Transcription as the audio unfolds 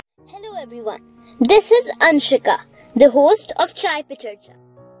everyone, this is Anshika, the host of Chai Pe Charcha.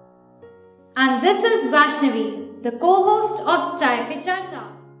 And this is Vaishnavi, the co-host of Chai Pe Charcha.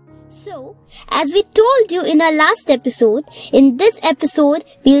 So, as we told you in our last episode, in this episode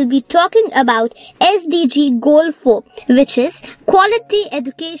we'll be talking about SDG Goal 4, which is Quality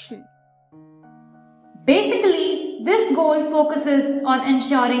Education. Basically, this goal focuses on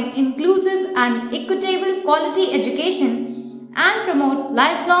ensuring inclusive and equitable quality education and promote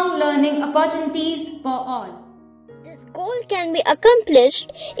lifelong learning opportunities for all. This goal can be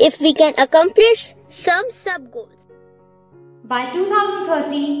accomplished if we can accomplish some sub-goals. By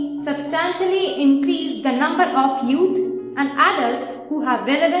 2030, substantially increase the number of youth and adults who have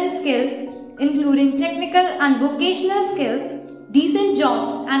relevant skills, including technical and vocational skills, decent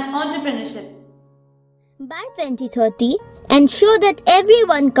jobs and entrepreneurship. By 2030, ensure that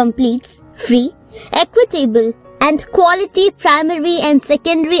everyone completes free, equitable, and quality primary and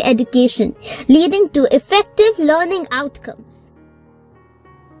secondary education, leading to effective learning outcomes.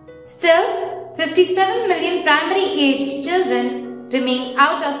 Still, 57 million primary-aged children remain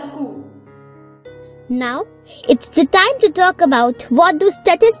out of school. Now, it's the time to talk about what do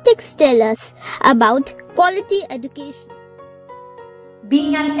statistics tell us about quality education.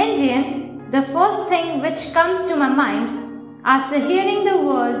 Being an Indian, the first thing which comes to my mind after hearing the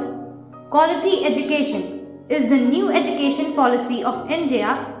word quality education is the new education policy of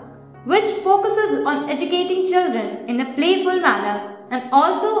India, which focuses on educating children in a playful manner and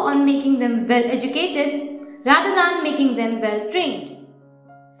also on making them well educated rather than making them well trained.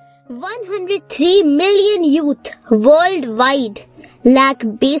 103 million youth worldwide lack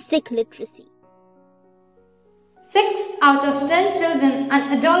basic literacy. 6 out of 10 children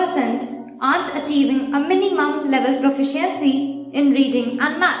and adolescents aren't achieving a minimum level proficiency in reading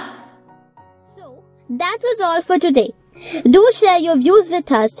and maths. So, that was all for today. Do share your views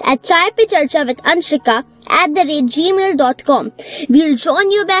with us at chaipecharcha@gmail.com. We'll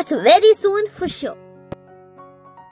join you back very soon for sure.